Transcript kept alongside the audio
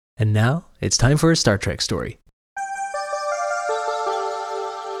And now it's time for a Star Trek story.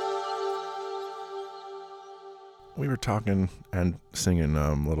 We were talking and singing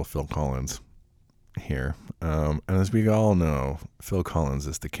little Phil Collins here. And as we all know, Phil Collins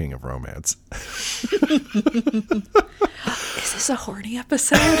is the king of romance. Is this a horny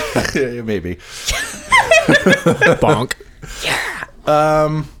episode? Yeah, maybe. Bonk.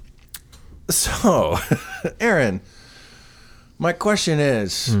 Yeah. So, Aaron, my question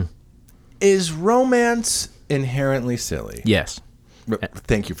is romance inherently silly? Yes.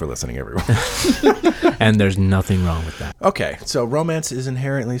 Thank you for listening, everyone. And there's nothing wrong with that. Okay, so romance is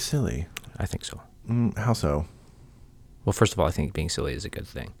inherently silly. I think so. How so? Well, first of all, I think being silly is a good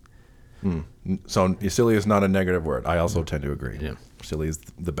thing. So silly is not a negative word. I also tend to agree. Yeah. Silly is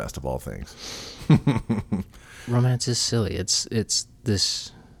the best of all things. Romance is silly. It's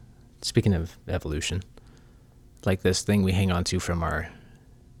this, speaking of evolution, like this thing we hang on to from our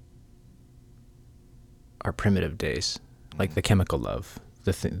primitive days, like the chemical love,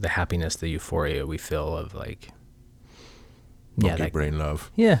 the happiness, the euphoria we feel of like, Monkey brain love.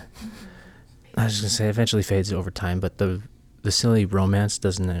 Yeah. I was just gonna say, eventually fades over time, but the silly romance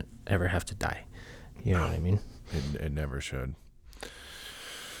doesn't ever have to die. You know what I mean? It never should.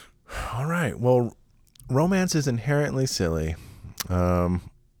 All right. Well, romance is inherently silly.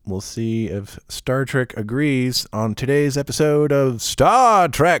 We'll see if Star Trek agrees on today's episode of Star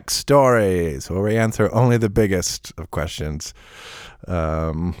Trek Stories, where we answer only the biggest of questions.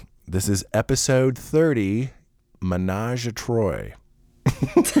 This is episode 30, Ménage à Troi.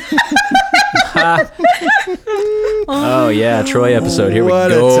 Oh yeah, Troi episode. Here we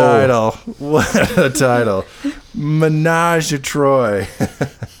go. What a title. Ménage à Troi.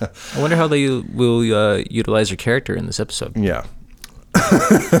 I wonder how they will utilize your character in this episode. Yeah.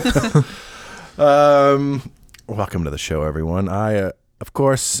 Welcome to the show, everyone. I, of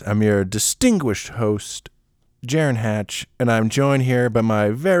course, am your distinguished host, Jaron Hatch, and I'm joined here by my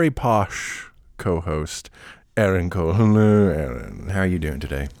very posh co-host, Aaron Cole. Hello, Aaron. How are you doing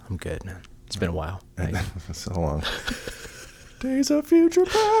today? I'm good, man. It's been a while. So long. Days of future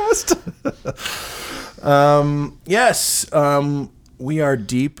past. Yes. We are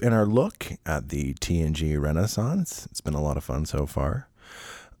deep in our look at the TNG Renaissance. It's been a lot of fun so far.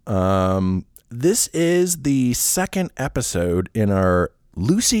 This is the second episode in our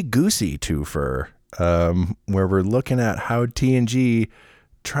loosey-goosey twofer, where we're looking at how TNG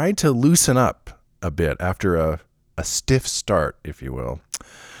tried to loosen up a bit after a stiff start, if you will.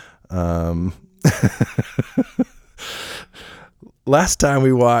 Last time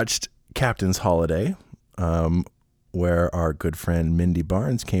we watched Captain's Holiday, where our good friend Mindy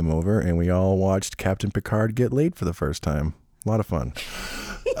Barnes came over and we all watched Captain Picard get laid for the first time. A lot of fun.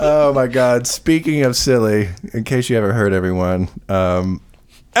 Oh my God. Speaking of silly, in case you haven't heard, everyone,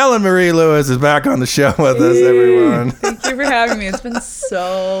 Ellen Marie Lewis is back on the show with us, everyone. Thank you for having me. It's been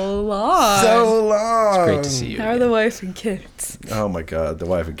so long. So long. It's great to see you. How are the wife and kids? Oh my God, the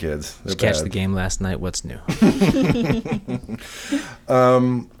wife and kids. Did you catch the game last night? What's new?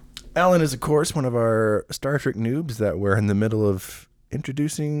 Ellen is, of course, one of our Star Trek noobs that we're in the middle of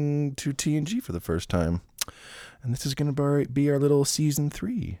introducing to TNG for the first time. And this is going to be our little season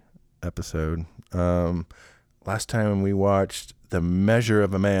 3 episode. Last time we watched The Measure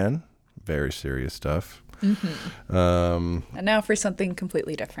of a Man. Very serious stuff. Mm-hmm. And now for something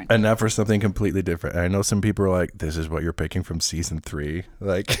completely different. I know some people are like, this is what you're picking from season 3.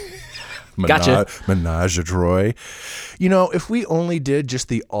 Like, Gotcha. Ménage à Troi. You know, if we only did just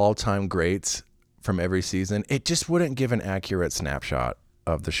the all-time greats from every season, it just wouldn't give an accurate snapshot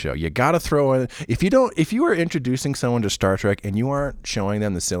of the show. You got to throw in, if you are introducing someone to Star Trek and you aren't showing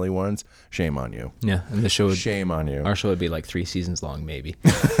them the silly ones, shame on you. Yeah, and the show Shame on you. Our show would be like 3 seasons long, maybe.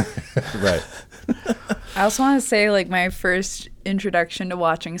 Right. I also want to say, like, my first introduction to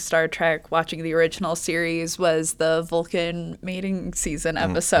watching Star Trek, watching the original series, was the Vulcan mating season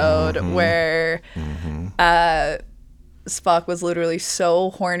episode where Spock was literally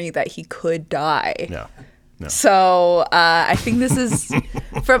so horny that he could die. Yeah. No. So I think this is,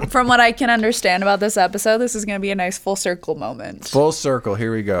 from what I can understand about this episode, this is going to be a nice full circle moment. Full circle.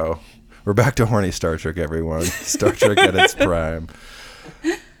 Here we go. We're back to horny Star Trek, everyone. Star Trek at its prime.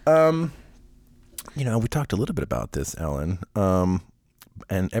 You know, we talked a little bit about this, Ellen.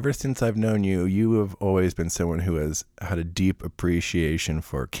 And ever since I've known you, you have always been someone who has had a deep appreciation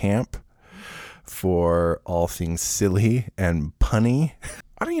for camp, for all things silly and punny.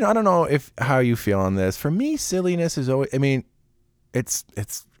 I don't know how you feel on this. For me, silliness is always,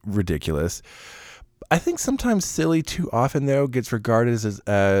 it's ridiculous. I think sometimes silly too often, though, gets regarded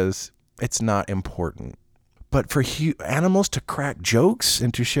as it's not important. But for animals to crack jokes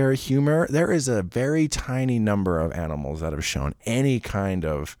and to share humor, there is a very tiny number of animals that have shown any kind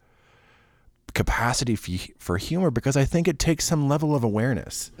of capacity for humor, because I think it takes some level of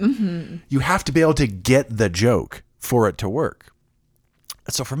awareness. Mm-hmm. You have to be able to get the joke for it to work.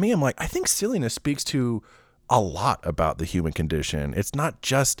 So for me, I'm like, I think silliness speaks to a lot about the human condition. It's not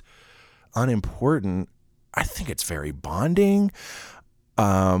just unimportant. I think it's very bonding.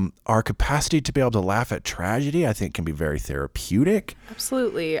 Our capacity to be able to laugh at tragedy, I think, can be very therapeutic.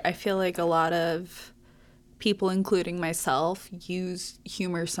 Absolutely. I feel like a lot of people, including myself, use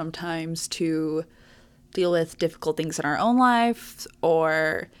humor sometimes to deal with difficult things in our own life,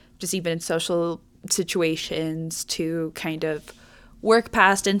 or just even in social situations, to kind of work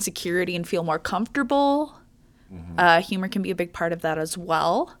past insecurity and feel more comfortable. Mm-hmm. Humor can be a big part of that as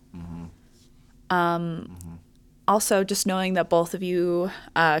well. Mm-hmm. Also, just knowing that both of you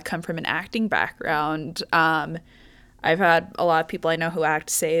come from an acting background, I've had a lot of people I know who act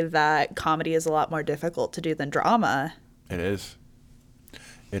say that comedy is a lot more difficult to do than drama. It is.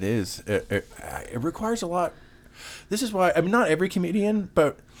 It is. It requires a lot. This is why, I mean, not every comedian,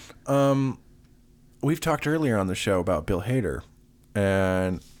 but we've talked earlier on the show about Bill Hader.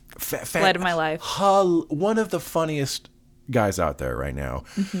 And light of my life. One of the funniest guys out there right now.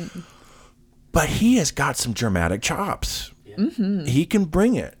 Mm-hmm. But he has got some dramatic chops. Mm-hmm. He can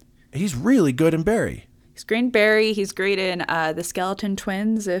bring it. He's really good in Barry. He's great in Barry. He's great in The Skeleton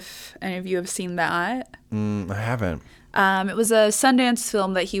Twins, if any of you have seen that. I haven't. It was a Sundance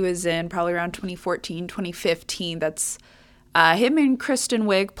film that he was in probably around 2014, 2015. That's him and Kristen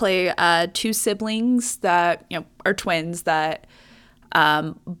Wiig play two siblings that, are twins that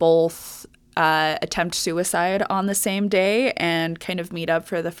both attempt suicide on the same day and kind of meet up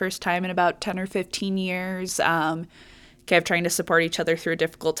for the first time in about 10 or 15 years, kind of trying to support each other through a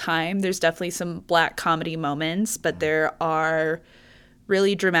difficult time. There's definitely some black comedy moments, but there are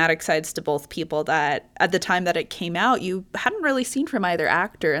really dramatic sides to both people that at the time that it came out, you hadn't really seen from either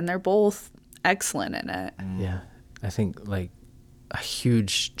actor, and they're both excellent in it. Yeah. I think like a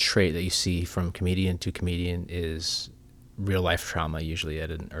huge trait that you see from comedian to comedian is real life trauma, usually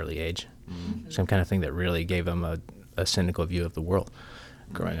at an early age. Some kind of thing that really gave them a cynical view of the world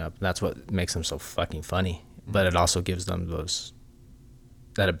growing up. That's what makes them so fucking funny. But it also gives them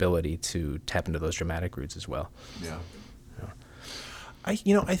that ability to tap into those dramatic roots as well. Yeah. I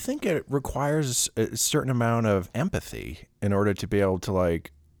think it requires a certain amount of empathy in order to be able to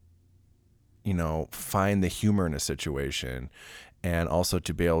find the humor in a situation, and also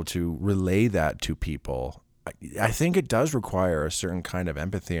to be able to relay that to people. I think it does require a certain kind of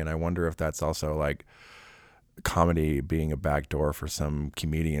empathy, and I wonder if that's also like comedy being a backdoor for some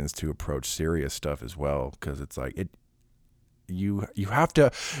comedians to approach serious stuff as well, because it's like you have to,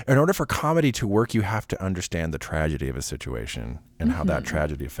 in order for comedy to work, you have to understand the tragedy of a situation and how that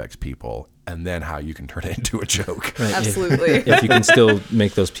tragedy affects people, and then how you can turn it into a joke. Right. Absolutely. If you can still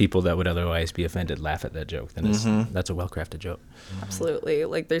make those people that would otherwise be offended laugh at that joke, then that's a well-crafted joke. Absolutely.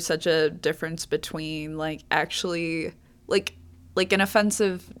 Like, there's such a difference between actually an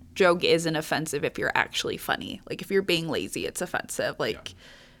offensive joke isn't offensive if you're actually funny. Like, if you're being lazy, it's offensive.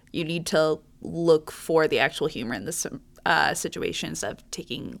 You need to look for the actual humor in this situation instead of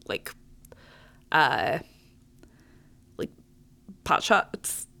taking pot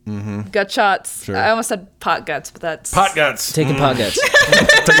shots, gut shots. Sure. I almost said pot guts, but that's pot guts. Taking pot guts.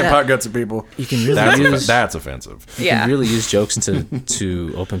 Taking pot guts at people. You can really that's offensive. You can really use jokes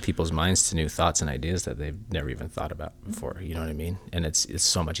to open people's minds to new thoughts and ideas that they've never even thought about before. You know what I mean? And it's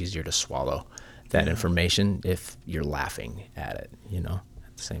so much easier to swallow that information if you're laughing at it,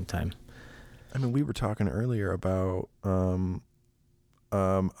 at the same time. I mean, we were talking earlier about a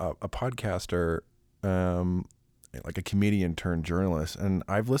podcaster, like a comedian turned journalist, and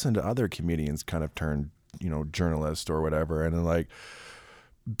I've listened to other comedians kind of turn, journalist or whatever, and then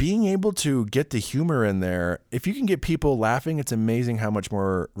being able to get the humor in there. If you can get people laughing, it's amazing how much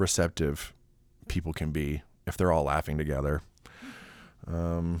more receptive people can be if they're all laughing together.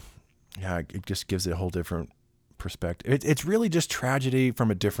 It just gives it a whole different perspective. It's really just tragedy from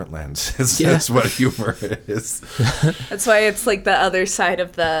a different lens. That's what humor is. That's why it's like the other side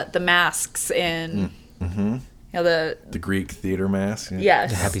of the masks in the Greek theater mask. Yes.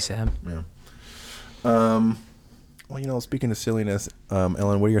 The Happy Sam. Yeah. Well, speaking of silliness,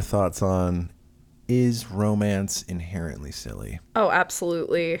 Ellen, what are your thoughts on, is romance inherently silly? Oh,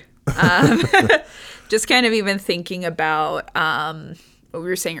 absolutely. Just kind of even thinking about what we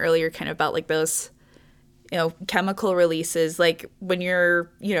were saying earlier, kind of about those chemical releases, like when you're,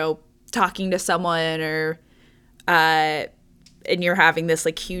 talking to someone or and you're having this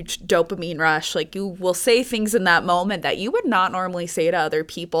like huge dopamine rush, like you will say things in that moment that you would not normally say to other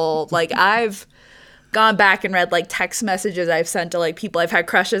people. Like I've gone back and read like text messages I've sent to like people I've had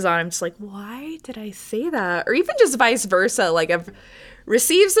crushes on. I'm just like, why did I say that? Or even just vice versa. Like I've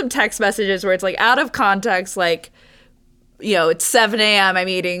received some text messages where it's like out of context, like, you know, it's 7 a.m. I'm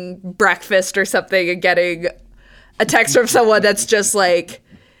eating breakfast or something and getting a text from someone that's just like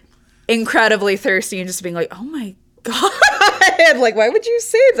incredibly thirsty and just being like, oh my God, like, why would you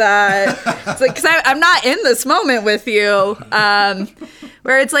say that? It's like, because I'm not in this moment with you.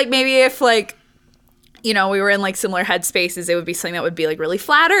 Where it's like, maybe if like, you know, we were in like similar headspaces, it would be something that would be like really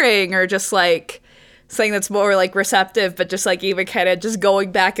flattering, or just like something that's more like receptive, but just like even kind of just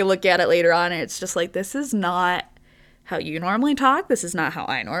going back and look at it later on, and it's just like, this is not how you normally talk. This is not how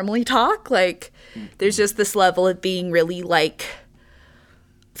I normally talk. Like, there's just this level of being really like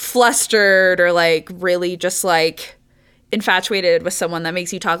flustered or like really just like infatuated with someone that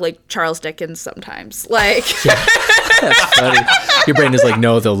makes you talk like Charles Dickens sometimes. Like, Yeah, that's funny. Your brain is like,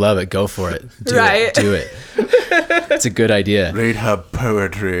 no, they'll love it. Go for it. Do Right. it. Do it. It's a good idea. Read her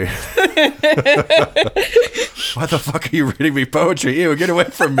poetry. Why the fuck are you reading me poetry? Ew, get away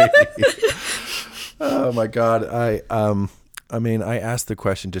from me. Oh my God. I mean, I asked the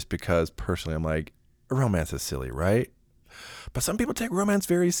question just because personally I'm like, romance is silly, right? But some people take romance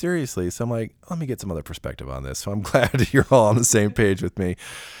very seriously. So I'm like, let me get some other perspective on this. So I'm glad you're all on the same page with me.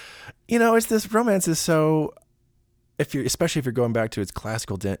 You know, it's this romance is so, especially if you're going back to its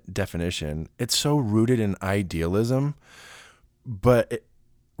classical definition, it's so rooted in idealism, but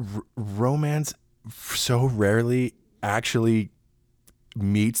romance so rarely actually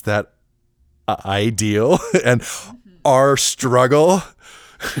meets that ideal. And our struggle,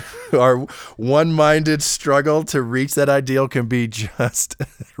 our one-minded struggle to reach that ideal can be just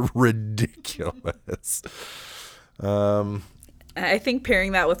ridiculous. I think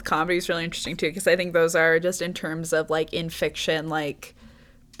pairing that with comedy is really interesting too, because I think those are just in terms of like in fiction, like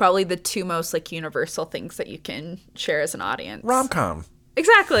probably the two most like universal things that you can share as an audience. Rom-com.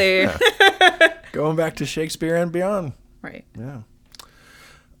 Exactly. Yeah. Going back to Shakespeare and beyond. Right. Yeah.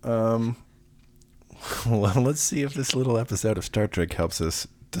 Well, let's see if this little episode of Star Trek helps us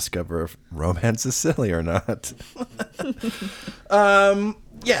discover if romance is silly or not.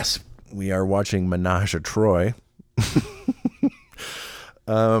 Yes, we are watching Ménage à Troi.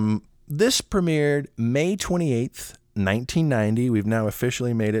 This premiered May 28th, 1990. We've now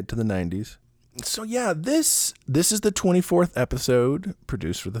officially made it to the 90s. So yeah, this is the 24th episode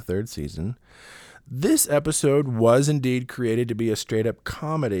produced for the third season. This episode was indeed created to be a straight-up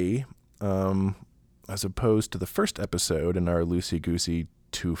comedy, as opposed to the first episode in our loosey-goosey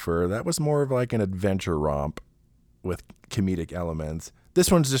twofer. That was more of like an adventure romp with comedic elements.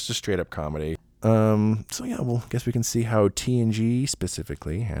 This one's just a straight-up comedy. So yeah, well, I guess we can see how TNG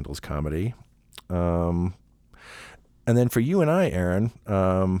specifically handles comedy. And then for you and I, Aaron,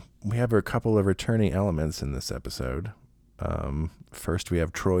 we have a couple of returning elements in this episode. First, we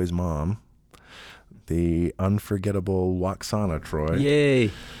have Troi's mom, the unforgettable Loxana Troi.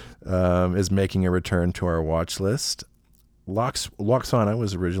 Yay. Is making a return to our watch list. Loxana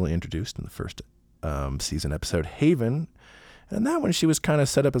was originally introduced in the first season episode, Haven. And that one, she was kind of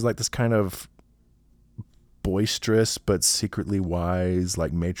set up as like this kind of boisterous but secretly wise,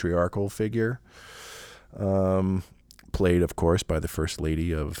 like matriarchal figure. Played, of course, by the first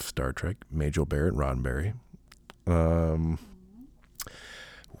lady of Star Trek, Majel Barrett Roddenberry.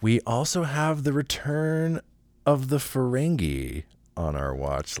 We also have the return of the Ferengi on our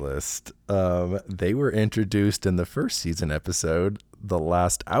watch list. They were introduced in the first season episode, The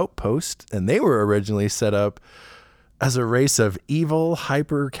Last Outpost, and they were originally set up as a race of evil,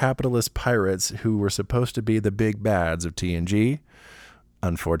 hyper-capitalist pirates who were supposed to be the big bads of TNG.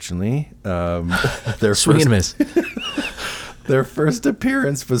 Unfortunately, Swing and miss. Their first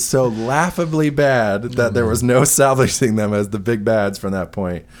appearance was so laughably bad that there was no salvaging them as the big bads from that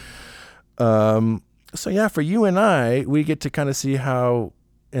point. So yeah, for you and I, we get to kind of see how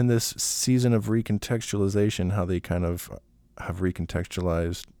in this season of recontextualization, how they kind of have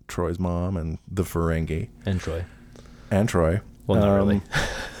recontextualized Troi's mom and the Ferengi. And Troi. And Troi. Well, not really.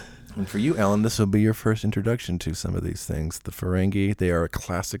 And for you, Ellen, this will be your first introduction to some of these things. The Ferengi, they are a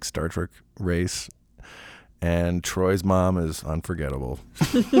classic Star Trek race. And Troi's mom is unforgettable.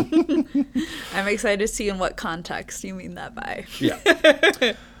 I'm excited to see in what context you mean that by. Yeah.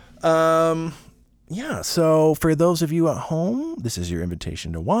 Yeah, so for those of you at home, this is your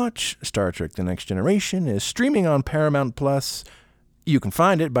invitation to watch. Star Trek The Next Generation is streaming on Paramount+. You can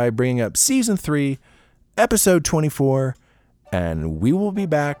find it by bringing up Season 3, Episode 24, And we will be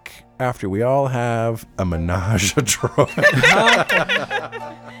back after we all have a Ménage à Troi.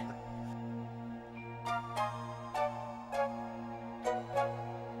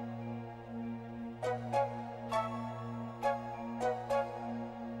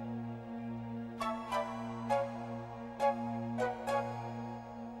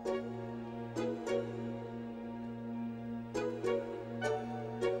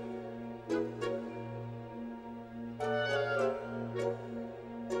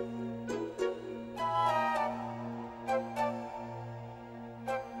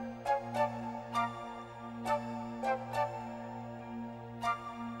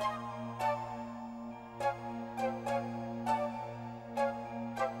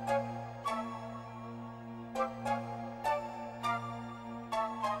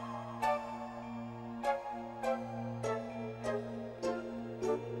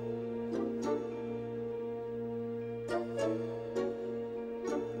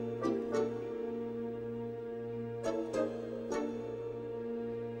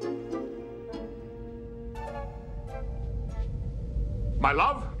 My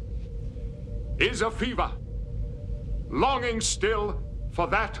love is a fever, longing still for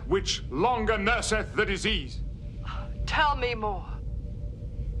that which longer nurseth the disease. Tell me more.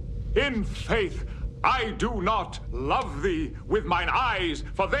 In faith, I do not love thee with mine eyes,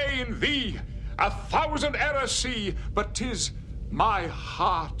 for they in thee 1,000 errors see, but 'tis my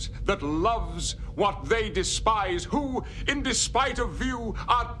heart that loves what they despise, who, in despite of view,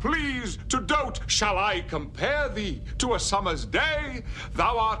 art pleased to dote. Shall I compare thee to a summer's day?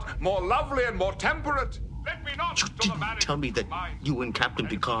 Thou art more lovely and more temperate. Let me not You didn't tell me that you and Captain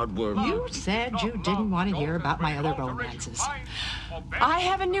Picard were... You said you didn't want to hear about my other romances. I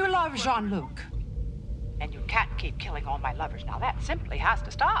have a new love, Jean-Luc. And you can't keep killing all my lovers. Now that simply has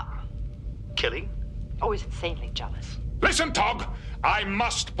to stop. Killing? Oh, he's insanely jealous. Listen, Tog. I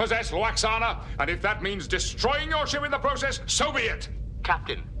must possess Loaxana, and if that means destroying your ship in the process, so be it.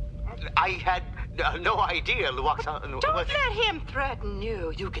 Captain, I had no idea Luoxana... Don't let him threaten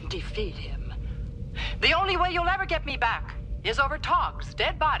you. You can defeat him. The only way you'll ever get me back is over Tog's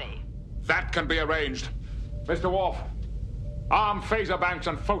dead body. That can be arranged. Mr. Worf, arm phaser banks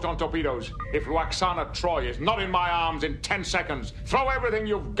and photon torpedoes. If Loaxana Troi is not in my arms in 10 seconds, throw everything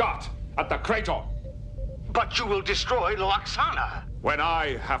you've got at the crater. But you will destroy Loaxana. When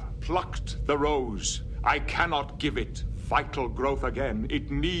I have plucked the rose, I cannot give it vital growth again.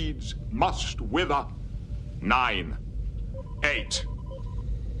 It must wither. 9, 8.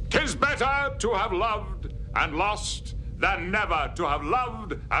 'Tis better to have loved and lost than never to have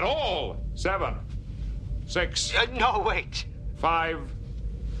loved at all. 7, 6. No, wait. 5,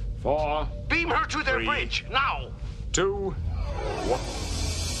 4. Beam her to their 3, bridge, now. 2, 1.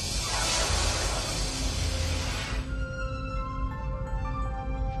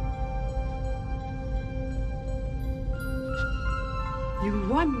 You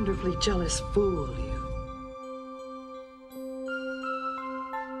wonderfully jealous fool, you.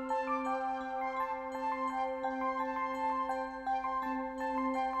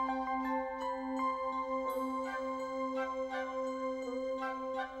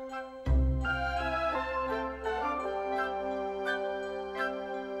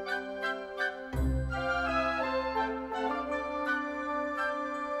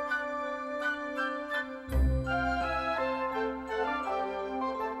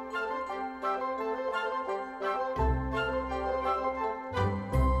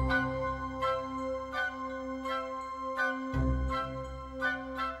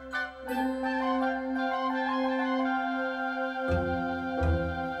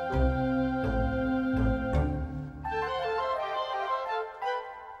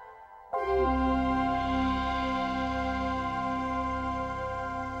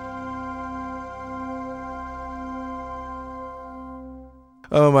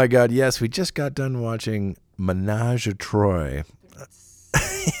 Oh my God, yes, we just got done watching Ménage à Troi.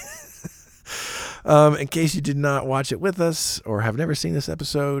 In case you did not watch it with us or have never seen this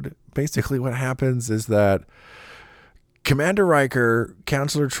episode, basically what happens is that Commander Riker,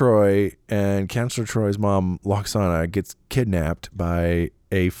 Counselor Troi, and Counselor Troi's mom, Loaxana, gets kidnapped by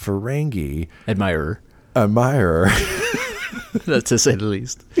a Ferengi Admirer, that's to say the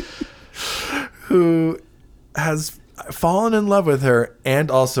least, who has fallen in love with her and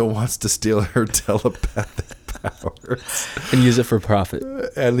also wants to steal her telepathic powers and use it for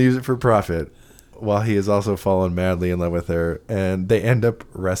profit. While he has also fallen madly in love with her, and they end up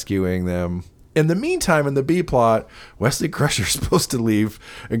rescuing them. In the meantime, in the B plot, Wesley Crusher's supposed to leave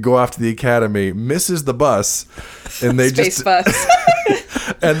and go off to the academy, misses the bus, and they bus.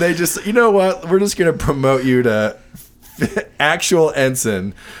 and they just, you know what? We're just going to promote you to actual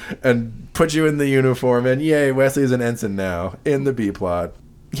ensign and put you in the uniform, and yay, Wesley's an ensign now in the B plot.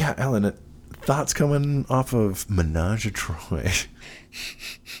 Yeah, Ellen, thoughts coming off of Ménage à Troi?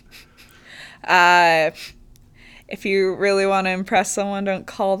 If you really want to impress someone, don't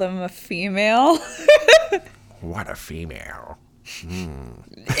call them a female. What a female.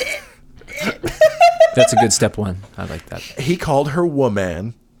 That's a good step one. I like that. He called her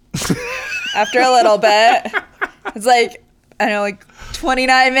woman. After a little bit. It's like, I don't know, like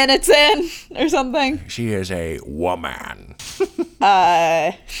 29 minutes in or something. She is a woman.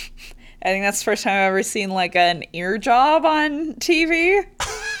 I think that's the first time I've ever seen like an ear job on TV.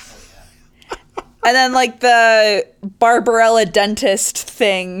 And then like the Barbarella dentist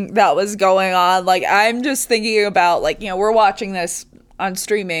thing that was going on. Like, I'm just thinking about, like, you know, we're watching this on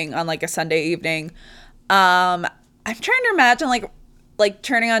streaming on like a Sunday evening. I'm trying to imagine like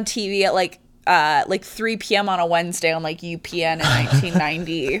turning on TV at like 3 p.m. on a Wednesday on like UPN in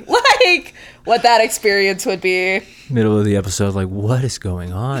 1990. Like, what that experience would be. Middle of the episode, like, what is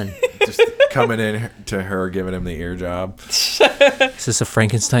going on? Just coming in to her, giving him the ear job. Is this a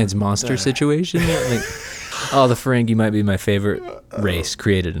Frankenstein's monster situation? Like, oh, the Ferengi might be my favorite race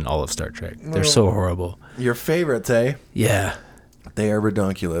created in all of Star Trek. They're so horrible. Your favorites, eh? Yeah. They are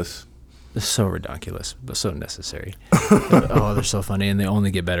redonkulous. They're so redonkulous, but so necessary. Oh, they're so funny, and they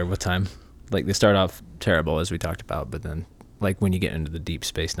only get better with time. Like, they start off terrible, as we talked about, but then, like, when you get into the Deep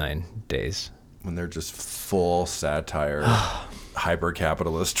Space Nine days. When they're just full satire,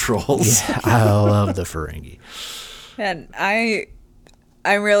 hyper-capitalist trolls. Yeah, I love the Ferengi. And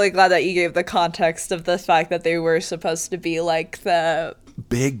I'm really glad that you gave the context of the fact that they were supposed to be like the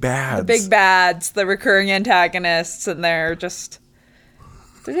big bads. The recurring antagonists, and they're just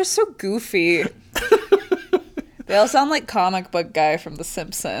so goofy. They all sound like comic book guy from The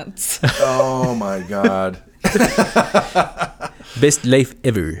Simpsons. Oh my god. Best life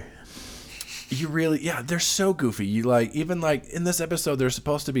ever. You really, yeah, they're so goofy. You like, even like in this episode, they're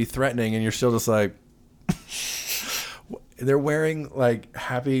supposed to be threatening, and you're still just like, they're wearing like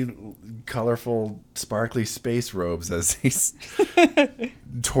happy, colorful, sparkly space robes as he's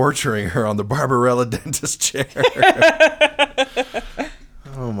torturing her on the Barbarella dentist chair.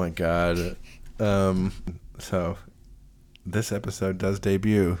 Oh my god. So this episode does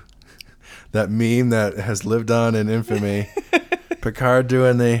debut. That meme that has lived on in infamy. Picard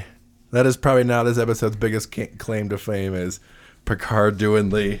doing that is probably now this episode's biggest claim to fame is Picard doing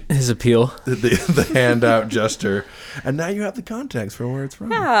his appeal, the handout gesture, and now you have the context for where it's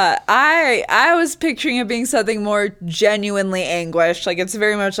from. Yeah, I was picturing it being something more genuinely anguished. Like, it's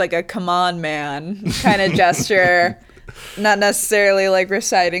very much like a come on man kind of gesture, not necessarily like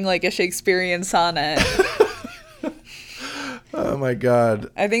reciting like a Shakespearean sonnet. Oh my god!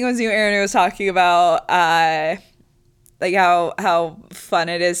 I think it was you, Aaron, who was talking about like how fun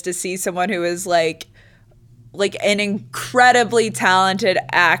it is to see someone who is like an incredibly talented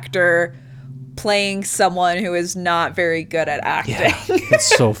actor playing someone who is not very good at acting. Yeah,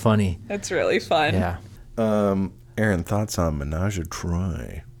 it's so funny. It's really fun. Yeah. Aaron, thoughts on Ménage à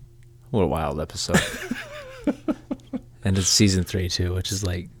Troi? What a wild episode. And it's season 3 too, which is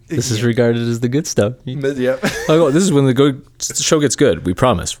like, this is regarded as the good stuff. Yep. Like, oh, this is when the show gets good. We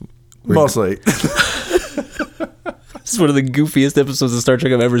promise. Mostly. This is one of the goofiest episodes of Star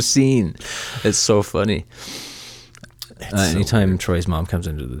Trek I've ever seen. It's so funny. Anytime Troy's mom comes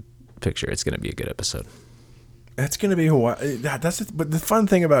into the picture, it's going to be a good episode. It's going to be but the fun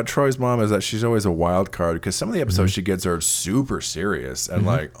thing about Troy's mom is that she's always a wild card, because some of the episodes she gets are super serious and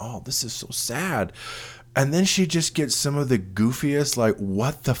like, oh, this is so sad. And then she just gets some of the goofiest, like,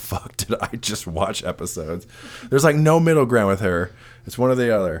 what the fuck did I just watch episodes? There's like no middle ground with her. It's one or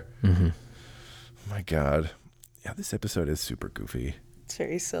the other. Mm-hmm. Oh my God. Yeah, this episode is super goofy. It's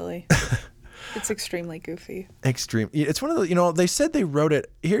very silly. It's extremely goofy. Extreme. It's one of the, they said they wrote it.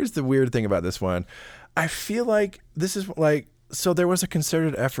 Here's the weird thing about this one. I feel like this is like, so there was a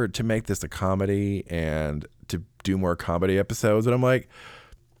concerted effort to make this a comedy and to do more comedy episodes. And I'm like,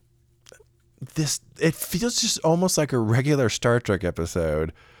 it feels just almost like a regular Star Trek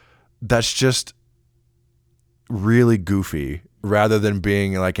episode that's just really goofy rather than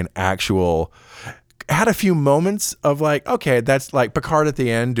being like an actual. Had a few moments of like, okay, that's like Picard at the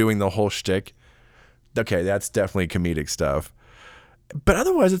end doing the whole shtick. Okay, that's definitely comedic stuff. But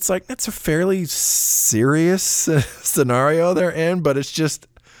otherwise, it's like, that's a fairly serious scenario they're in, but it's just,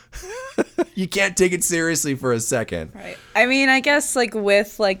 you can't take it seriously for a second. Right. I mean, I guess like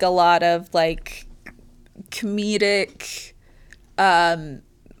with like a lot of like comedic,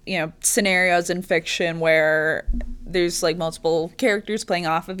 scenarios in fiction where there's like multiple characters playing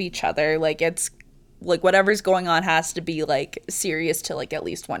off of each other, like it's like whatever's going on has to be like serious to like at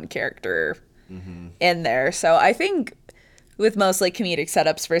least one character in there. So I think with most like comedic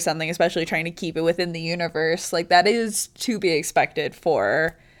setups for something, especially trying to keep it within the universe, like that is to be expected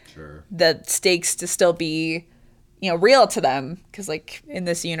for the stakes to still be, you know, real to them, because like in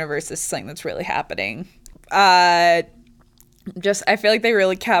this universe this is something that's really happening. Just I feel like they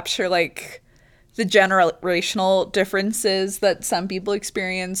really capture like the generational differences that some people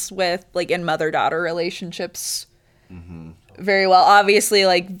experience with like in mother-daughter relationships very well. Obviously,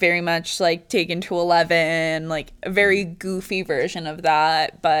 like very much like Taken to 11, like a very goofy version of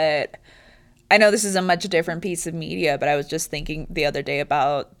that. But I know this is a much different piece of media, but I was just thinking the other day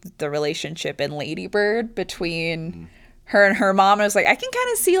about the relationship in Lady Bird between her and her mom. I was like, I can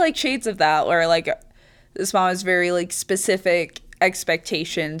kind of see like shades of that, where like this mom has very like specific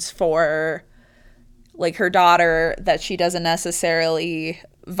expectations for like her daughter that she doesn't necessarily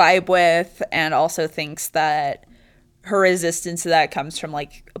vibe with, and also thinks that her resistance to that comes from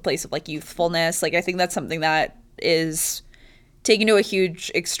like a place of like youthfulness. Like I think that's something that is taken to a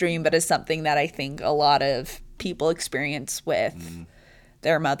huge extreme, but is something that I think a lot of people experience with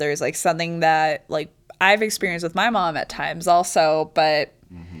their mothers. Like something that like I've experienced with my mom at times also, but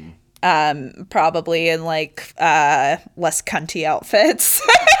probably in like less cunty outfits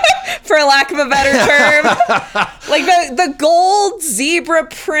for lack of a better term. Like the gold zebra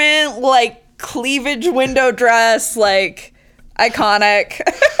print like cleavage window dress, like iconic.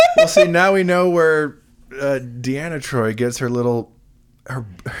 Well, see, now we know where Deanna Troi gets her little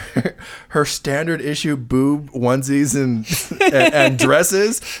her standard issue boob onesies and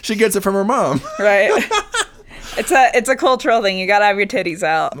dresses. She gets it from her mom. Right. It's a cultural thing. You gotta have your titties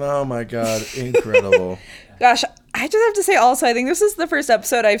out. Oh my god, incredible. Gosh, I just have to say also, I think this is the first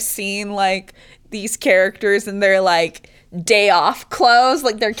episode I've seen like these characters in their like day off clothes,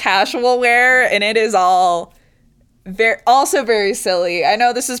 like their casual wear, and it is all very silly. I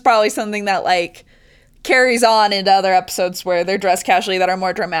know this is probably something that like carries on into other episodes where they're dressed casually that are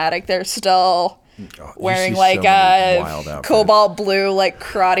more dramatic. They're still wearing like a cobalt blue like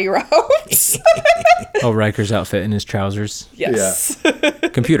karate robes. Oh, Riker's outfit and his trousers. Yes. Yeah.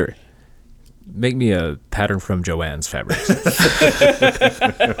 Computer, make me a pattern from Joanne's fabrics.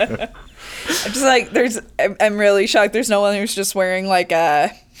 I'm just like, I'm really shocked there's no one who's just wearing like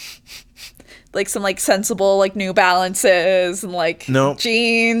some like sensible like New Balances and like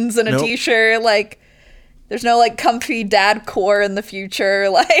jeans and a t-shirt. Like there's no like comfy dad core in the future.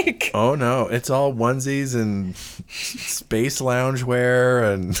 Like, oh no, it's all onesies and space lounge wear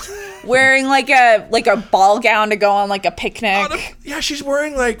and wearing like a ball gown to go on like a picnic. Yeah, she's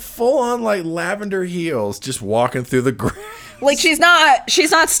wearing like full on like lavender heels, just walking through the grass. Like she's not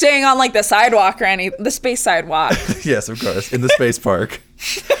staying on like the sidewalk or the space sidewalk. Yes, of course, in the space park.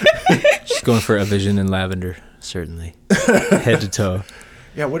 She's going for a vision in lavender, certainly, head to toe.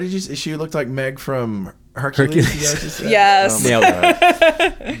 Yeah, what did you say? She looked like Meg from Hercules. Yes.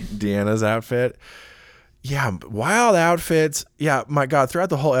 Deanna's outfit. Yeah, wild outfits. Yeah, my God,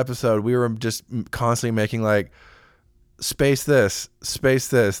 throughout the whole episode, we were just constantly making like, space this.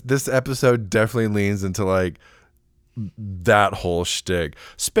 This episode definitely leans into like that whole shtick.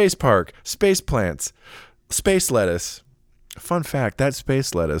 Space park, space plants, space lettuce. Fun fact, that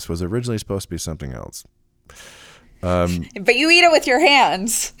space lettuce was originally supposed to be something else. But you eat it with your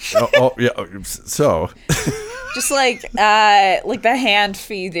hands. Yeah. So just like the hand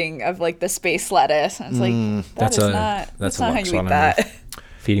feeding of like the space lettuce. It's like that's not how you eat that.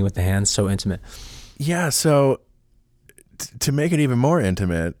 Feeding with the hands, so intimate. Yeah. So to make it even more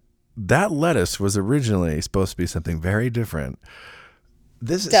intimate, that lettuce was originally supposed to be something very different.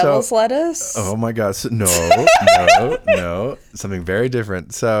 Devil's lettuce? Oh my God. So, no, something very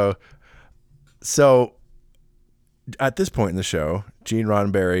different. So at this point in the show, Gene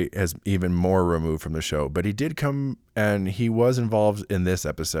Roddenberry has even more removed from the show, but he did come and he was involved in this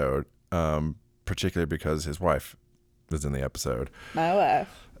episode, particularly because his wife was in the episode. My wife.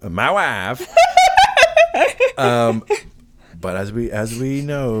 But as we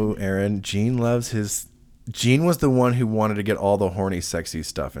know, Aaron, Gene was the one who wanted to get all the horny, sexy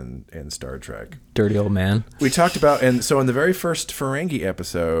stuff in Star Trek. Dirty old man. We talked about, and so in the very first Ferengi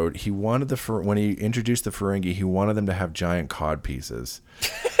episode, he wanted when he introduced the Ferengi, he wanted them to have giant cod pieces.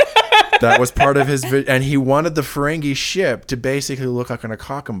 That was part of his, and he wanted the Ferengi ship to basically look like a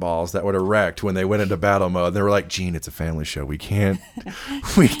cock and balls that would erect when they went into battle mode. They were like, Gene, it's a family show. We can't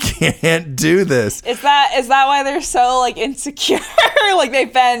do this. Is that why they're so like insecure? Like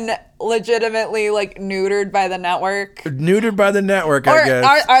they've been legitimately like neutered by the network? Neutered by the network, Or I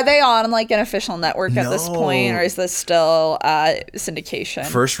guess. are they on like an official network at this point, No. or is this still syndication?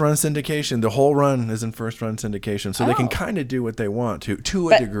 First run syndication. The whole run is in first run syndication, so they can kind of do what they want to a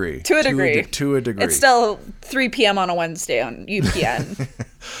But degree. To a degree. To a degree. It's still 3 p.m. on a Wednesday on UPN.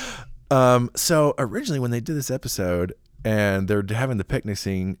 So originally when they did this episode and they're having the picnic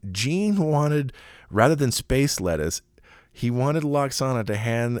scene, Gene wanted, rather than space lettuce, he wanted Loxana to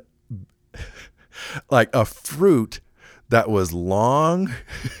hand like a fruit that was long,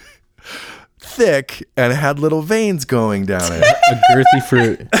 thick, and had little veins going down it. A girthy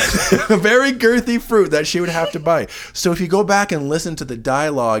fruit. A very girthy fruit that she would have to bite. So if you go back and listen to the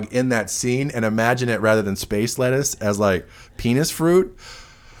dialogue in that scene and imagine it rather than space lettuce as like penis fruit,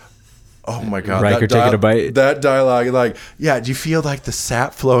 oh my God. Riker taking a bite. That dialogue, like, yeah, do you feel like the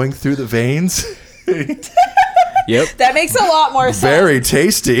sap flowing through the veins? Yep. That makes a lot more sense. Very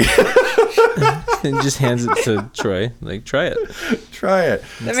tasty. And just hands it to Troi. Like, try it. Try it.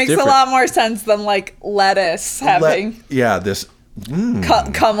 That makes different. a lot more sense than like lettuce having Yeah, this.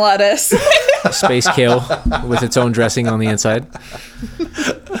 cum lettuce. Space kale with its own dressing on the inside.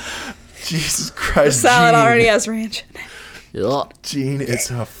 Jesus Christ. Salad Gene. already has ranch in it. Gene,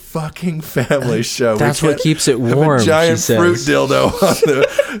 it's a fucking family show. That's We what can't keeps it have warm, A she giant says. fruit dildo on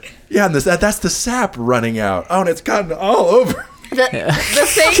the. Yeah, and that's the sap running out. Oh, and it's gotten all over.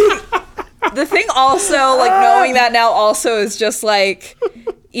 The thing also, like, knowing that now also is just like,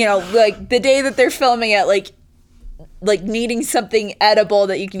 you know, like the day that they're filming it, like needing something edible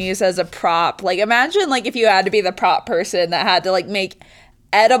that you can use as a prop. Like, imagine like if you had to be the prop person that had to like make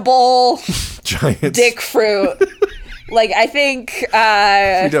edible Giant dick fruit. Like, I think don't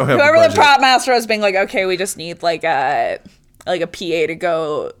have the whoever the budget. prop master was being like, okay, we just need like a PA to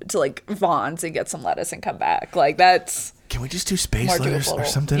go to like Vaughn's and get some lettuce and come back. Like, that's Can we just do space more lettuce or doable.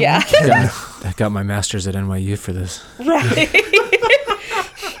 something? Yeah. I got my master's at NYU for this. Right.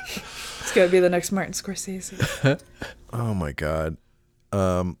 It's gonna be the next Martin Scorsese. Oh my God.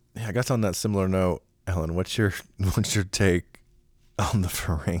 Yeah, I guess on that similar note, Ellen, what's your take on the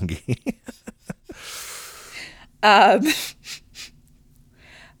Ferengi? I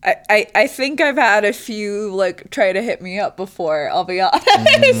think I've had a few like try to hit me up before. I'll be honest.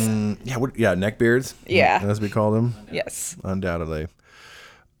 Yeah, neckbeards. Yeah. as we call them. Yes. Undoubtedly.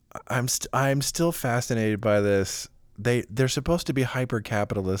 I'm still fascinated by this. They're supposed to be hyper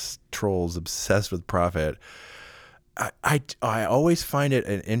capitalist trolls obsessed with profit. I always find it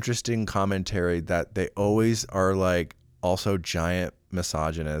an interesting commentary that they always are like also giant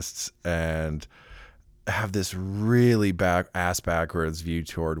misogynists and have this really backwards view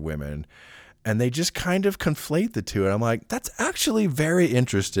toward women, and they just kind of conflate the two. And I'm like, that's actually very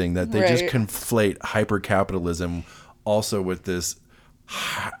interesting that they just Right. conflate hyper capitalism also with this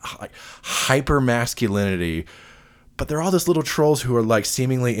hyper masculinity. But they're all just little trolls who are like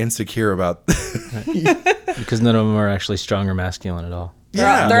seemingly insecure about. Because none of them are actually strong or masculine at all.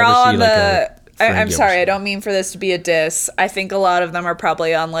 Yeah. They're Never all see, on like, the. a I'm Ferengi sorry, I episode. don't mean for this to be a diss. I think a lot of them are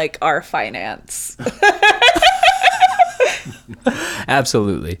probably on like our finance.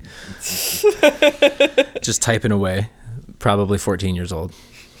 Absolutely. Just typing away. Probably 14 years old.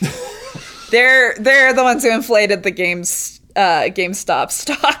 They're the ones who inflated the GameStop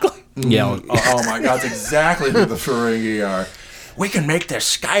stock. Yeah. Oh my God, that's exactly who the Ferengi are. We can make this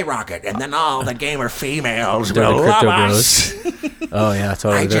skyrocket, and then all the gamer females They're will the love crypto us. bros. Oh yeah,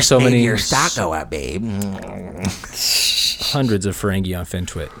 totally. I There's just so made many your stock go up, babe. hundreds of Ferengi on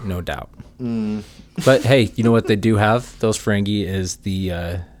FinTwit, no doubt. But hey, you know what they do have? Those Ferengi is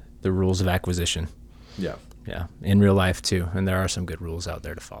the rules of acquisition. Yeah. Yeah, in real life too, and there are some good rules out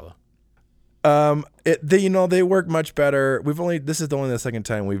there to follow. They work much better. This is only the second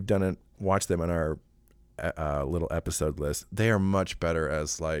time we've watched them on our little episode list. They are much better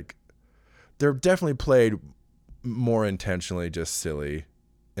as like, they're definitely played more intentionally just silly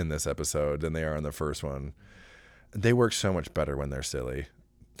in this episode than they are in the first one. They work so much better when they're silly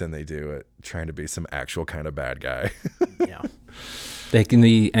than they do at trying to be some actual kind of bad guy. Yeah, they can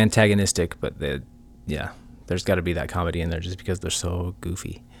be antagonistic, but there's got to be that comedy in there just because they're so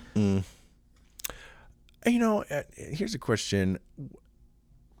goofy. Here's a question: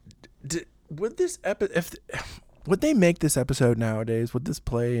 would they make this episode nowadays? Would this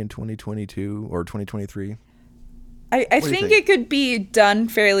play in 2022 or 2023? I do you think think? it could be done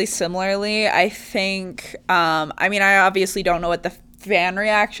fairly similarly. I think, I obviously don't know what the fan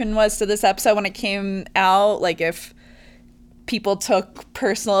reaction was to this episode when it came out. Like, if people took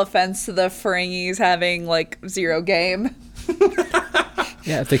personal offense to the Ferengis having, like, zero game.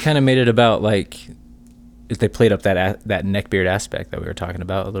 Yeah, if they kind of made it about like if they played up that neckbeard aspect that we were talking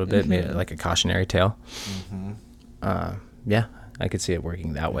about a little bit, made it like a cautionary tale. Yeah, I could see it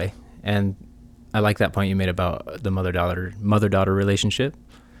working that way. And I like that point you made about the mother-daughter relationship.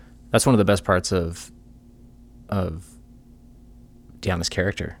 That's one of the best parts of Deanna's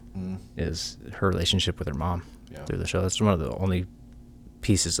character is her relationship with her mom through the show. That's one of the only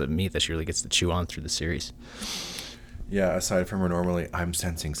pieces of meat that she really gets to chew on through the series. Yeah, aside from her normally, I'm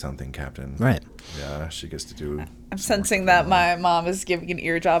sensing something, Captain. Right. Yeah, she gets to do... I'm sensing that my mom is giving an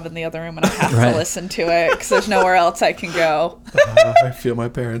ear job in the other room and I have to listen to it because there's nowhere else I can go. I feel my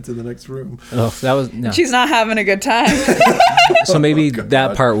parents in the next room. Oh, that was... No. She's not having a good time. So maybe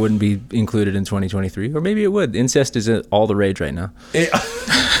that part wouldn't be included in 2023, or maybe it would. Incest is all the rage right now. It's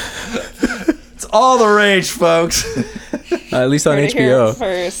all the rage, folks. At least on HBO.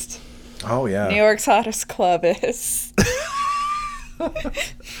 First. Oh, yeah. New York's hottest club is...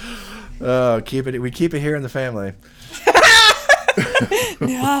 Oh, we keep it here in the family.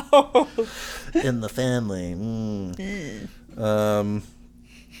 No. In the family.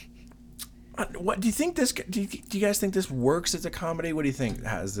 What do you think this? Do you guys think this works as a comedy? What do you think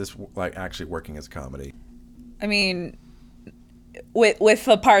has this like actually working as a comedy? I mean, with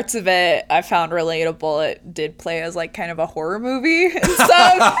the parts of it I found relatable, it did play as like kind of a horror movie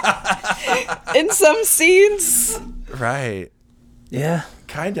in some scenes. Right. Yeah.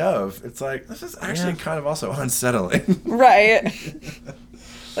 Kind of. It's like this is actually kind of also unsettling. Right.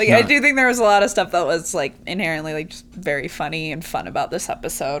 Like I do think there was a lot of stuff that was like inherently like just very funny and fun about this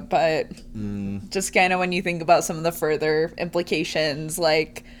episode, but just kind of when you think about some of the further implications,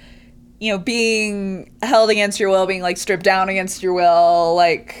 like, you know, being held against your will, being like stripped down against your will,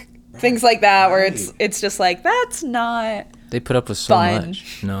 like things like that, where it's just like that's not. They put up with so fun.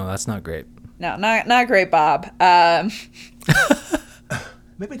 much. No, that's not great. No, not great, Bob.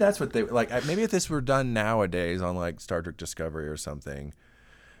 Maybe that's what they like. Maybe if this were done nowadays on like Star Trek Discovery or something,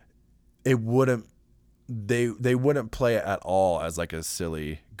 it wouldn't. They wouldn't play it at all as like a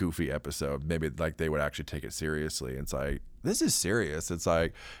silly, goofy episode. Maybe like they would actually take it seriously. It's like this is serious. It's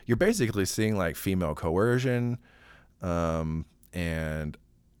like you're basically seeing like female coercion, and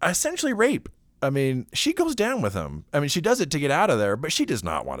essentially rape. I mean, she goes down with him. I mean, she does it to get out of there, but she does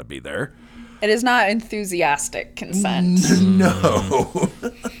not want to be there. It is not enthusiastic consent. No.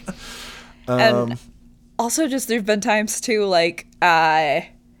 And also, just there've been times too, like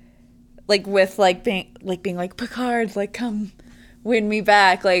with being like Picard, like come win me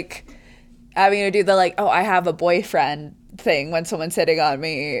back, like having to do the like, oh, I have a boyfriend thing when someone's hitting on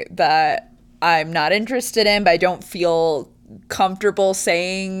me that I'm not interested in, but I don't feel comfortable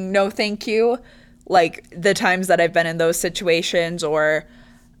saying no, thank you. Like the times that I've been in those situations, or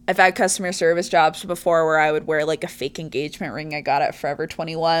I've had customer service jobs before where I would wear like a fake engagement ring I got at Forever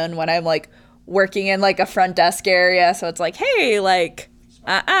 21 when I'm like working in like a front desk area. So it's like, hey, like,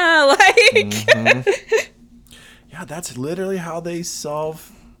 like. Yeah, that's literally how they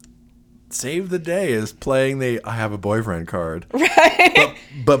save the day is playing the I have a boyfriend card. Right.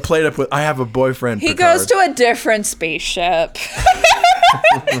 But played up with I have a boyfriend. He Picard. goes to a different spaceship.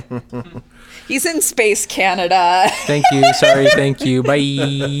 He's in Space Canada. Thank you. Sorry. Thank you. Bye.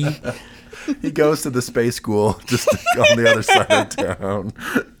 He goes to the space school just on the other side of town.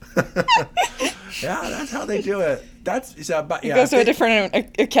 Yeah, that's how they do it. He goes to a different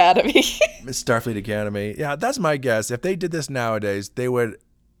academy. Starfleet Academy. Yeah, that's my guess. If they did this nowadays, they would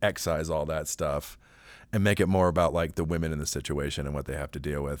excise all that stuff and make it more about like the women in the situation and what they have to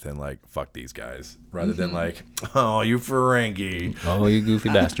deal with and like fuck these guys rather than like, oh, you Ferengi. Oh, you goofy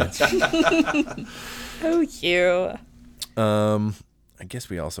bastards. Oh, you. I guess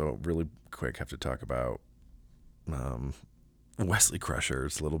we also really quick have to talk about Wesley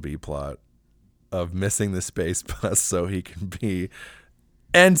Crusher's little B plot of missing the space bus so he can be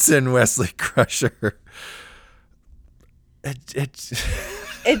Ensign Wesley Crusher.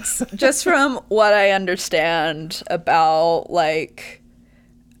 It's just from what I understand about like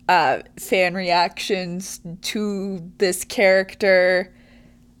fan reactions to this character.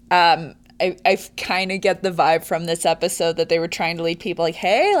 I kind of get the vibe from this episode that they were trying to lead people like,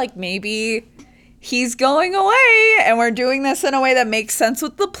 hey, like maybe he's going away and we're doing this in a way that makes sense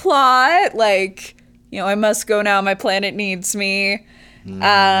with the plot. Like, you know, I must go now. My planet needs me.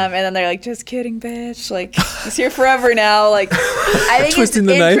 And then they're like, just kidding, bitch. Like, he's here forever now. Like, I think it's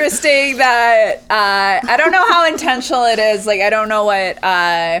interesting that I don't know how intentional it is. Like, I don't know what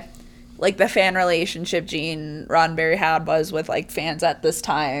like the fan relationship Gene Roddenberry had was with like fans at this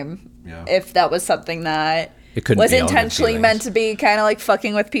time. Yeah. If that was something that was intentionally meant to be kind of like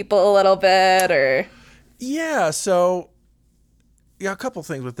fucking with people a little bit, or yeah. So a couple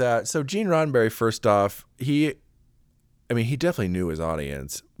things with that. So Gene Roddenberry, first off, he definitely knew his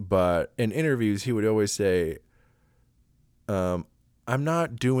audience, but in interviews he would always say, I'm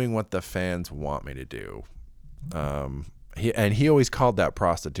not doing what the fans want me to do. He always called that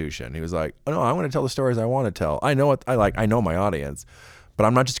prostitution. He was like, oh, no, I want to tell the stories I want to tell. I know what I like. I know my audience, but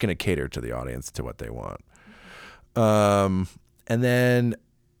I'm not just going to cater to the audience to what they want. And then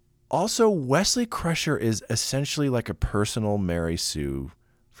also Wesley Crusher is essentially like a personal Mary Sue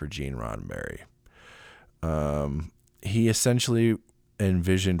for Gene Roddenberry. He essentially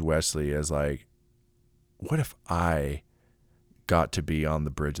envisioned Wesley as like, what if I got to be on the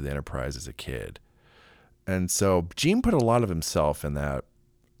bridge of the Enterprise as a kid? And so Gene put a lot of himself in that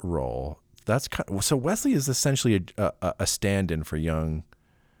role. So Wesley is essentially a stand-in for young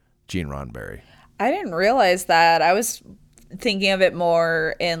Gene Roddenberry. I didn't realize that. I was thinking of it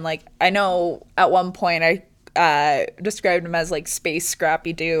more in like, I know at one point I described him as like space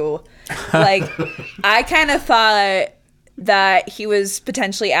Scrappy Doo. Like I kind of thought that he was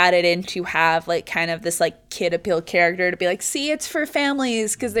potentially added in to have like kind of this like kid appeal character to be like, see, it's for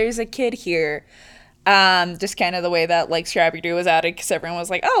families because there's a kid here. Just kind of the way that like Scrappy Doo was added because everyone was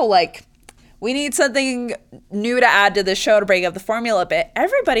like, oh, like we need something new to add to the show to break up the formula a bit.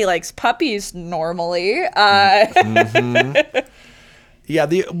 Everybody likes puppies normally. Yeah,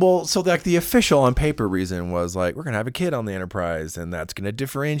 the official on paper reason was like, we're going to have a kid on the Enterprise and that's going to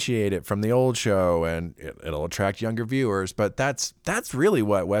differentiate it from the old show and it'll attract younger viewers. But that's really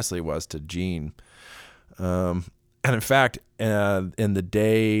what Wesley was to Gene. And in fact, in the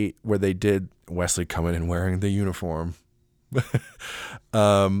day where they did Wesley coming in wearing the uniform,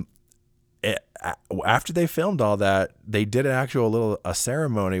 after they filmed all that, they did a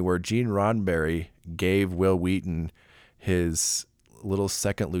ceremony where Gene Roddenberry gave Will Wheaton his little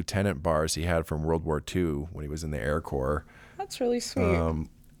second lieutenant bars he had from World War II when he was in the Air Corps. That's really sweet.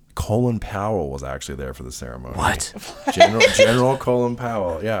 Colin Powell was actually there for the ceremony. What? General Colin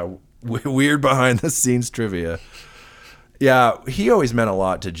Powell. Yeah, weird behind the scenes trivia. Yeah, he always meant a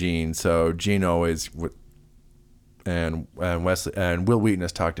lot to Gene. So Gene always and Wesley and Will Wheaton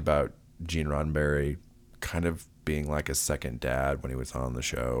has talked about Gene Roddenberry kind of being like a second dad when he was on the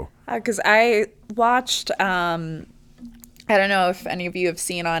show. Because I watched. I don't know if any of you have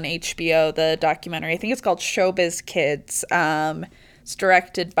seen on HBO the documentary. I think it's called Showbiz Kids. It's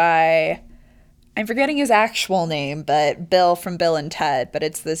directed by, I'm forgetting his actual name, but Bill from Bill and Ted. But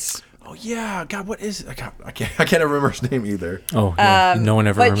it's this. Oh yeah, God, what is it? I can't remember his name either. Oh, yeah. No one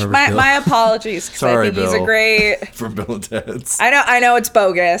ever remembers Bill. My apologies, because I think Bill. he's a great. From Bill and Ted's. I know it's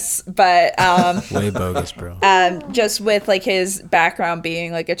bogus, but way bogus, bro. Just with like his background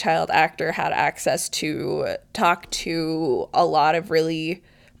being like a child actor, had access to talk to a lot of really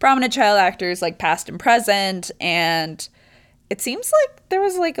prominent child actors, like past and present, and it seems like there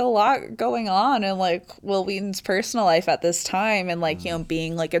was like a lot going on in like Will Wheaton's personal life at this time, and like, you know,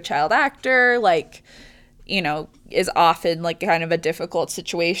 being like a child actor, like, you know, is often like kind of a difficult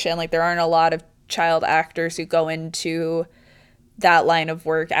situation. Like there aren't a lot of child actors who go into that line of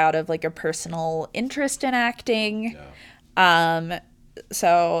work out of like a personal interest in acting. Yeah.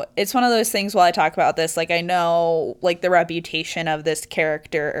 So it's one of those things while I talk about this, like I know like the reputation of this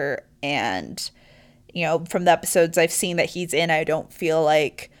character, and you know, from the episodes I've seen that he's in, I don't feel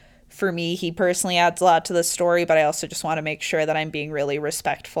like, for me, he personally adds a lot to the story, but I also just want to make sure that I'm being really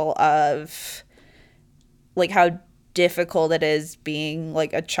respectful of, like, how difficult it is being,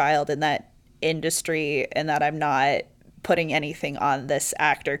 like, a child in that industry, and that I'm not putting anything on this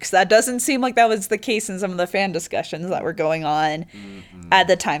actor, because that doesn't seem like that was the case in some of the fan discussions that were going on at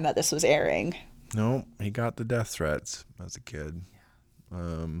the time that this was airing. No, he got the death threats as a kid.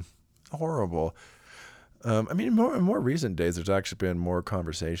 Horrible. I mean, in more recent days, there's actually been more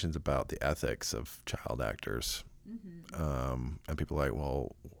conversations about the ethics of child actors. And people are like,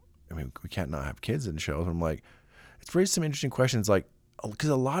 well, I mean, we can't not have kids in shows. I'm like, it's raised some interesting questions, like, because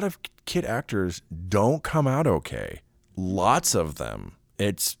a lot of kid actors don't come out okay. Lots of them.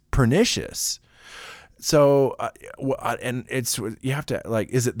 It's pernicious. So, and it's, you have to, like,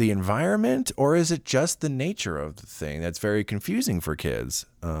 is it the environment or is it just the nature of the thing that's very confusing for kids?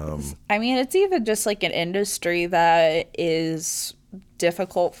 I mean, it's even just like an industry that is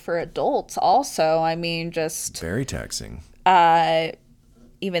difficult for adults also. I mean, just very taxing.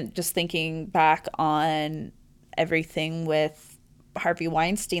 Even just thinking back on everything with Harvey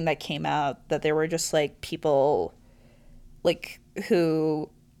Weinstein that came out, that there were just like people like who,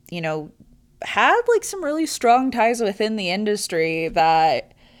 you know, had like some really strong ties within the industry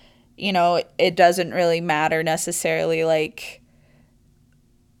that, you know, it doesn't really matter necessarily like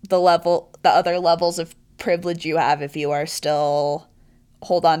the other levels of privilege you have if you are still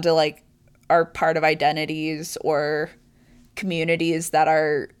hold on to like are part of identities or communities that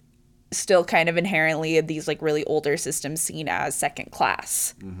are still kind of inherently in these like really older systems seen as second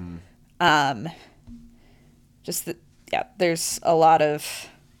class. There's a lot of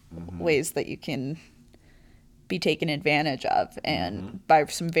ways that you can be taken advantage of and by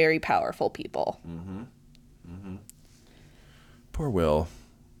some very powerful people. Poor Will.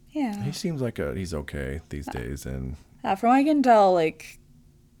 Yeah. He seems like he's okay these days, and From what I can tell, like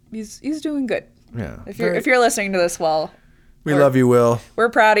he's doing good. yeah. If you're listening to this, well, We love you, Will. we're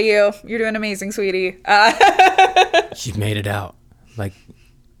proud of you. You're doing amazing, sweetie. You've made it out. Like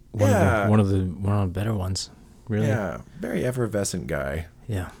one of the better ones. Really. Yeah, very effervescent guy.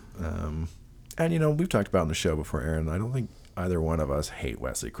 Yeah. And, you know, we've talked about on the show before, Aaron, I don't think either one of us hate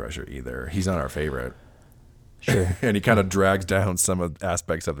Wesley Crusher either. He's not our favorite. Sure. And he kind of drags down some of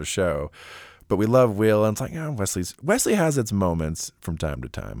aspects of the show. But we love Will, and it's like, Wesley has its moments from time to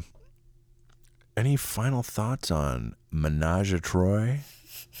time. Any final thoughts on Ménage à Troi?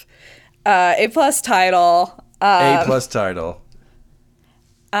 A+ title. A+ title.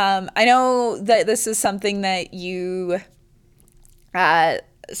 I know that this is something that you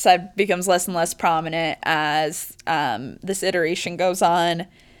said becomes less and less prominent as this iteration goes on.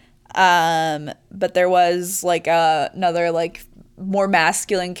 But there was like another like more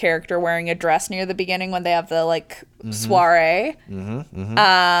masculine character wearing a dress near the beginning when they have the like soiree.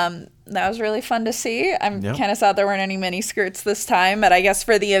 That was really fun to see. I'm kind of sad there weren't any mini skirts this time, but I guess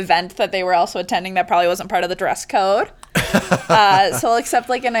for the event that they were also attending, that probably wasn't part of the dress code. So I'll accept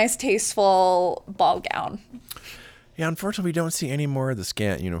like a nice tasteful ball gown. Yeah, unfortunately, we don't see any more of the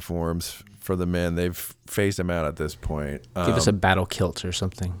scant uniforms for the men. They've phased them out at this point. Give us a battle kilt or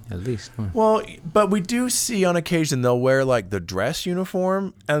something, at least. Well, but we do see on occasion they'll wear like the dress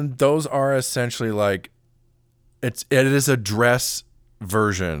uniform, and those are essentially like it is a dress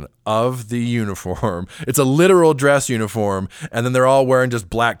version of the uniform. It's a literal dress uniform, and then they're all wearing just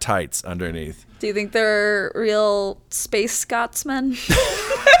black tights underneath. Do you think they're real space Scotsmen?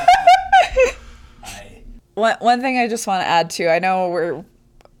 One thing I just want to add to, I know we're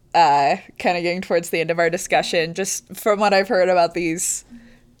kind of getting towards the end of our discussion, just from what I've heard about these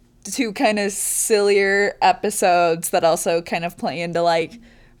two kind of sillier episodes that also kind of play into like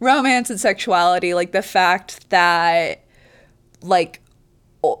romance and sexuality, like the fact that like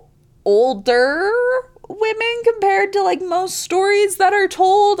older women compared to like most stories that are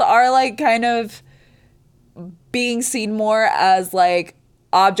told are like kind of being seen more as like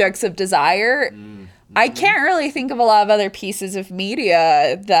objects of desire. I can't really think of a lot of other pieces of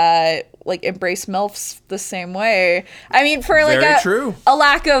media that like embrace MILFs the same way. I mean, for like a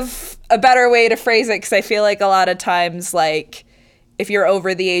lack of a better way to phrase it, because I feel like a lot of times, like if you're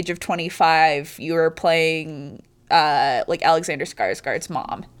over the age of 25, you are playing like Alexander Skarsgård's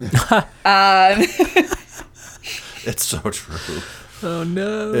mom. It's so true. Oh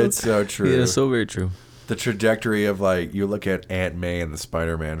no. It's so true. Yeah, so very true. The trajectory of like, you look at Aunt May in the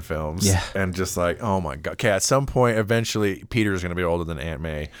Spider-Man films, and just like, oh my god. Okay, at some point, eventually, Peter's going to be older than Aunt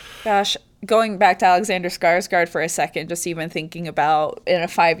May. Gosh, going back to Alexander Skarsgård for a second, just even thinking about in a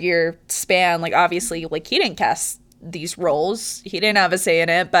 5-year span, like obviously, like he didn't cast these roles. He didn't have a say in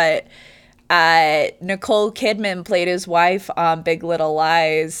it, but Nicole Kidman played his wife on Big Little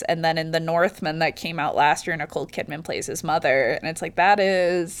Lies, and then in The Northman that came out last year, Nicole Kidman plays his mother, and it's like, that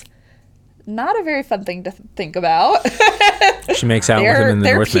is not a very fun thing to think about. She makes out with him in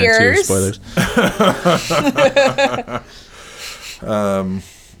The Northman too. Spoilers.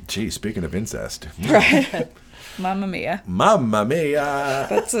 Gee, speaking of incest. Right. Mamma mia. Mamma mia.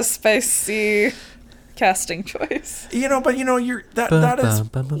 That's a spicy casting choice. But you're that is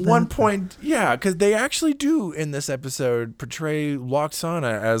one point. Yeah, because they actually do in this episode portray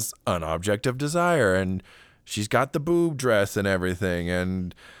Loxana as an object of desire, and she's got the boob dress and everything,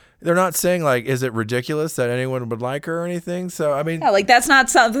 and they're not saying like, is it ridiculous that anyone would like her or anything? So I mean, yeah, like that's not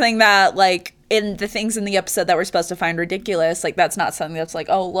something that like in the things in the episode that we're supposed to find ridiculous. Like that's not something that's like,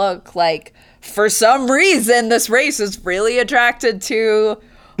 oh look, like for some reason this race is really attracted to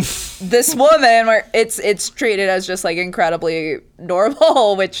this woman, where it's treated as just like incredibly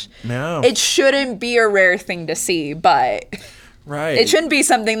normal, which it shouldn't be a rare thing to see, but it shouldn't be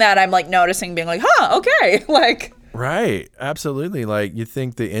something that I'm like noticing being like, huh, okay, like. Right, absolutely. Like you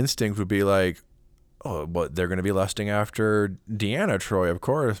think the instinct would be like, oh, well, they're going to be lusting after Deanna Troi, of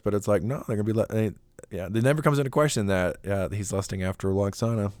course, but it's like, no, they're going to be, it never comes into question that he's lusting after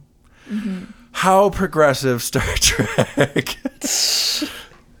Loxana. Mm-hmm. How progressive Star Trek.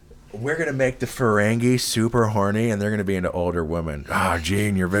 We're going to make the Ferengi super horny, and they're going to be into older women. Ah,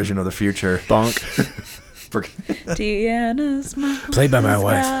 Gene, your vision of the future. Bonk. Deanna's mom. Played by my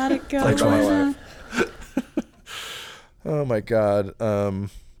wife. Played by my wife. Oh my God.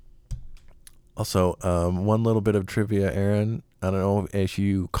 Also, one little bit of trivia, Aaron. I don't know if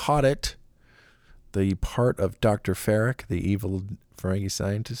you caught it. The part of Dr. Ferrick, the evil Ferengi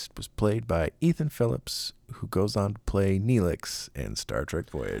scientist, was played by Ethan Phillips, who goes on to play Neelix in Star Trek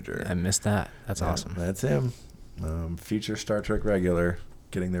Voyager. I missed that. That's awesome. That's him. Future Star Trek regular,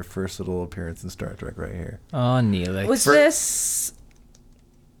 getting their first little appearance in Star Trek right here. Oh, Neelix.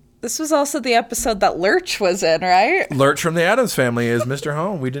 This was also the episode that Lurch was in, right? Lurch from the Addams Family is Mr.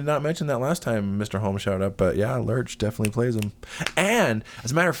 Holmes. We did not mention that last time Mr. Holmes showed up, but yeah, Lurch definitely plays him. And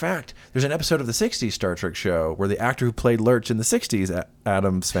as a matter of fact, there's an episode of the 60s Star Trek show where the actor who played Lurch in the 60s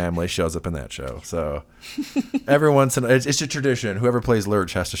Addams Family shows up in that show. So every once in it's a tradition. Whoever plays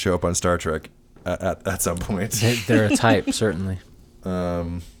Lurch has to show up on Star Trek at some point. They're a type, certainly.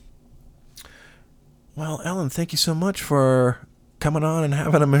 Well, Ellen, thank you so much for coming on and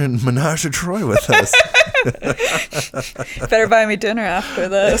having them in Ménage à Troi with us. Better buy me dinner after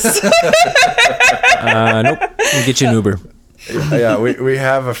this. Nope. We'll get you an Uber. Yeah, we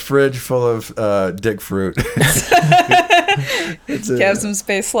have a fridge full of dick fruit. Have some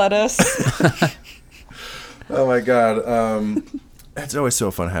space lettuce. Oh my God. It's always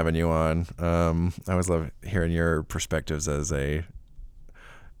so fun having you on. I always love hearing your perspectives as a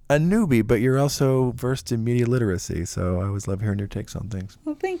newbie, but you're also versed in media literacy, so I always love hearing your takes on things.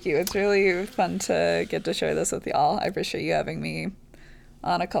 Well, thank you. It's really fun to get to share this with y'all. I appreciate you having me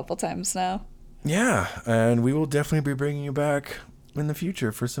on a couple times now. Yeah, and we will definitely be bringing you back in the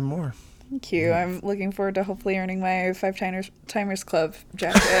future for some more. Thank you. I'm looking forward to hopefully earning my 5 Timers Club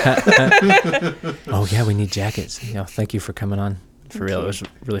jacket. Oh, yeah, we need jackets. Thank you for coming on. For real, it was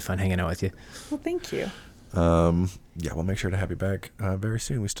really fun hanging out with you. Well, thank you. Yeah, we'll make sure to have you back very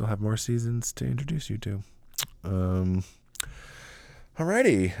soon. We still have more seasons to introduce you to.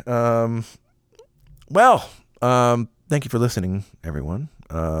 Alrighty. Thank you for listening, everyone.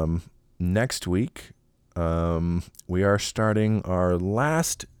 Next week, we are starting our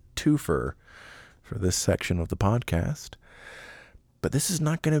last twofer for this section of the podcast. But this is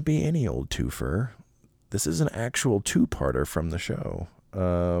not going to be any old twofer. This is an actual two-parter from the show.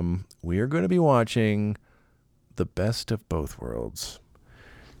 We are going to be watching The Best of Both Worlds.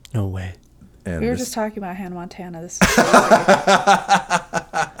 No way. And we were just talking about Hannah Montana. This is crazy.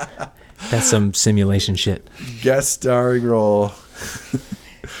 That's some simulation shit. Guest starring role.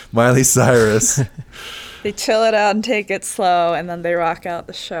 Miley Cyrus. They chill it out and take it slow, and then they rock out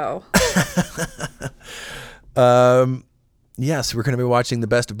the show. Yes, we're going to be watching The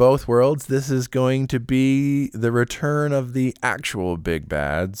Best of Both Worlds. This is going to be the return of the actual big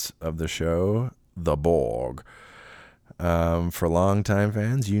bads of the show, the Borg. For longtime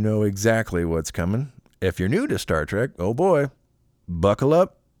fans, you know exactly what's coming. If you're new to Star Trek, oh boy, buckle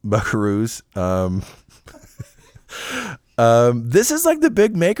up, buckaroos. This is like the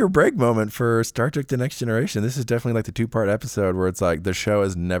big make or break moment for Star Trek The Next Generation. This is definitely like the 2-part episode where it's like the show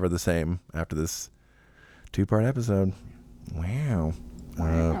is never the same after this 2-part episode. Wow.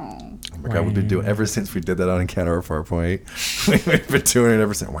 Oh my God, we've been doing ever since we did that on Encounter at Farpoint. We've been doing it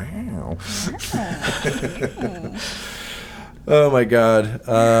ever since. Wow. Oh my God.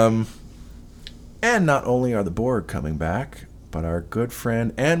 And not only are the Borg coming back, but our good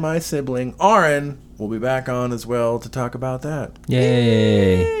friend and my sibling, Aaron, will be back on as well to talk about that.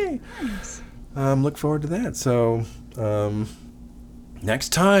 Yay. Nice. Look forward to that. So, next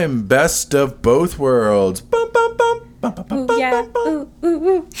time, Best of Both Worlds. Bum, bum, bum. Ooh, yeah. Ooh, ooh,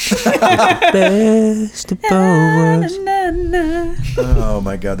 ooh. Best of both worlds. Na, na, na. Oh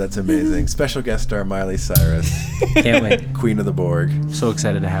my God, that's amazing. Special guest star Miley Cyrus, Can't wait. Queen of the Borg. So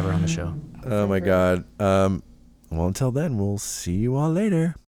excited to have her on the show. Oh my God. Well, until then, we'll see you all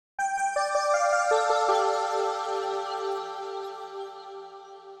later.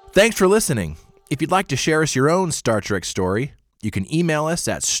 Thanks for listening. If you'd like to share us your own Star Trek story, you can email us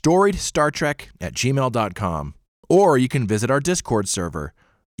at storiedstartrek@gmail.com. Or you can visit our Discord server.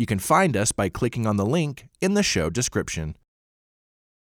 You can find us by clicking on the link in the show description.